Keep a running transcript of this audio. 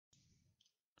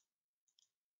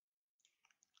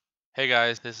Hey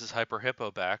guys, this is Hyper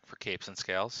Hippo back for Capes and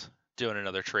Scales, doing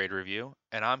another trade review,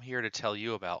 and I'm here to tell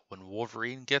you about when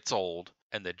Wolverine gets old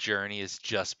and the journey is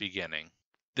just beginning.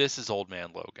 This is Old Man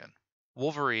Logan.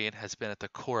 Wolverine has been at the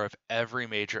core of every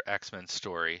major X-Men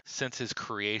story since his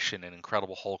creation in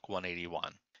Incredible Hulk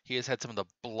 181. He has had some of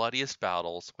the bloodiest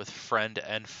battles with friend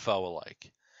and foe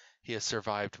alike. He has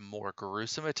survived more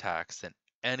gruesome attacks than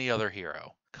any other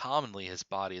hero. Commonly, his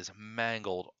body is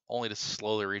mangled only to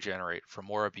slowly regenerate from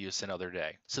more abuse another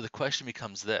day. So the question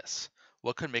becomes this: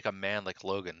 what could make a man like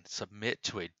Logan submit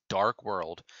to a dark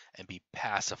world and be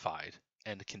pacified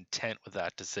and content with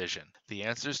that decision? The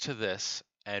answers to this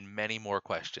and many more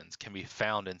questions can be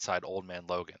found inside Old Man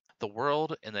Logan. The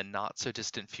world in the not so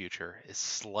distant future is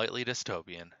slightly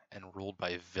dystopian and ruled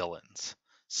by villains,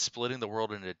 splitting the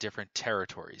world into different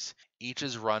territories. Each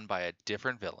is run by a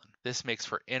different villain. This makes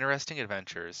for interesting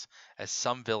adventures, as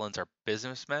some villains are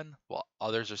businessmen while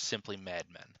others are simply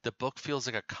madmen. The book feels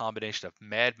like a combination of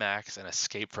Mad Max and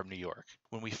Escape from New York.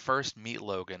 When we first meet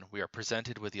Logan, we are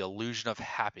presented with the illusion of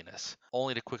happiness,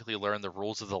 only to quickly learn the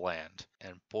rules of the land.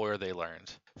 And boy, are they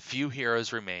learned. Few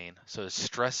heroes remain, so it's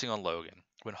stressing on Logan.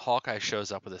 When Hawkeye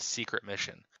shows up with a secret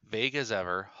mission, vague as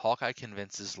ever, Hawkeye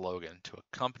convinces Logan to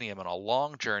accompany him on a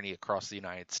long journey across the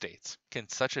United States. Can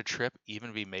such a trip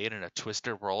even be made in a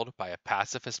twisted world by a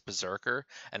pacifist berserker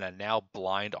and a now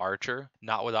blind archer?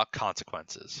 Not without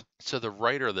consequences. So the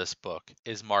writer of this book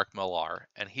is Mark Millar,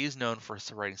 and he's known for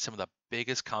writing some of the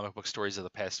biggest comic book stories of the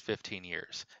past 15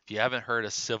 years. If you haven't heard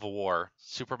of Civil War,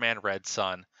 Superman Red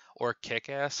Son, or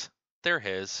Kick-Ass, they're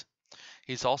his.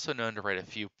 He's also known to write a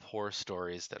few poor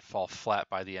stories that fall flat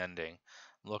by the ending.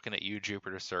 I'm looking at you,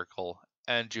 Jupiter Circle,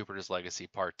 and Jupiter's Legacy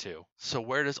Part 2. So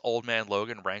where does Old Man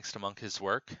Logan ranks among his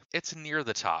work? It's near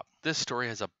the top. This story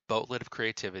has a boatload of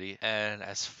creativity, and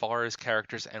as far as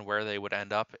characters and where they would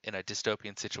end up in a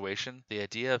dystopian situation, the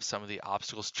idea of some of the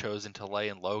obstacles chosen to lay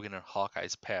in Logan and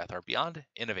Hawkeye's path are beyond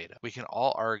innovative. We can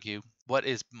all argue what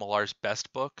is Millar's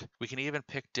best book? We can even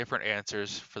pick different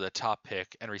answers for the top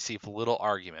pick and receive little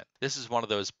argument. This is one of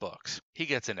those books. He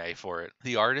gets an A for it.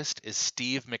 The artist is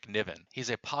Steve McNiven. He's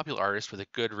a popular artist with a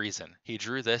good reason. He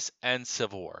drew this and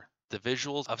Civil War. The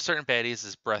visuals of certain baddies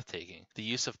is breathtaking. The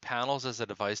use of panels as a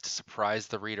device to surprise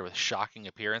the reader with shocking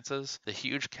appearances. The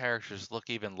huge characters look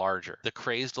even larger. The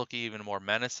crazed look even more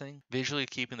menacing. Visually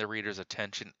keeping the reader's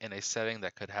attention in a setting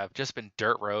that could have just been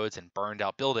dirt roads and burned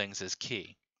out buildings is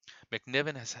key.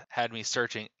 McNiven has had me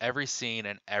searching every scene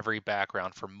and every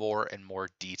background for more and more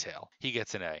detail. He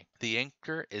gets an A. The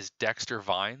inker is Dexter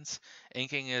Vines.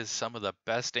 Inking is some of his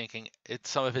best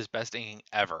inking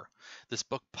ever. This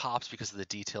book pops because of the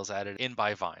details added in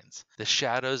by Vines. The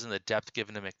shadows and the depth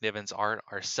given to McNiven's art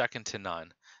are second to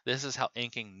none. This is how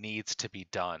inking needs to be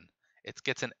done. It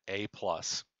gets an A+.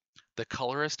 The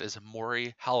colorist is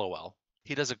Maury Hallowell.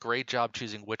 He does a great job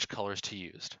choosing which colors to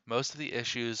use. Most of the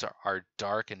issues are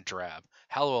dark and drab.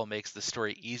 Hallowell makes the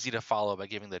story easy to follow by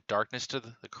giving the darkness to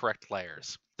the correct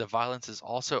layers. The violence is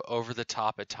also over the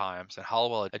top at times, and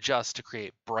Hallowell adjusts to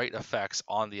create bright effects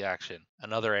on the action.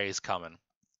 Another A is coming.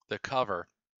 The cover.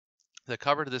 The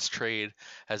cover to this trade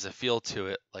has a feel to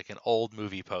it like an old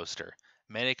movie poster.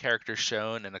 Many characters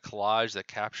shown in a collage that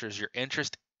captures your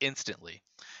interest instantly.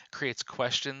 Creates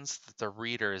questions that the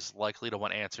reader is likely to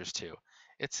want answers to.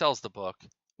 It sells the book.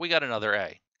 We got another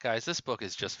A. Guys, this book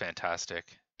is just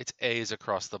fantastic. It's A's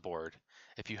across the board.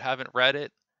 If you haven't read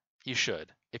it, you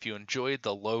should. If you enjoyed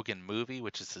the Logan movie,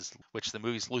 which the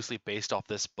movie's loosely based off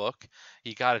this book,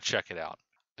 you got to check it out.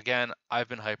 Again, I've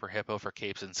been Hyper Hippo for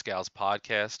Capes and Scowls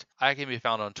podcast. I can be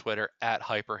found on Twitter at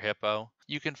Hyper Hippo.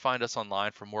 You can find us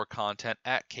online for more content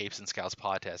at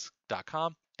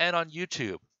capesandscowlspodcast.com and on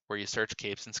YouTube, where you search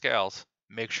Capes and Scowls.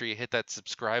 Make sure you hit that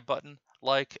subscribe button,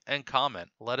 like, and comment.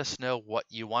 Let us know what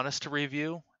you want us to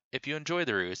review. If you enjoy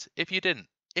the reviews, if you didn't,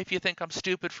 if you think I'm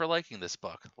stupid for liking this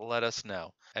book, let us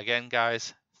know. Again,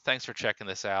 guys, thanks for checking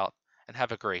this out, and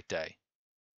have a great day.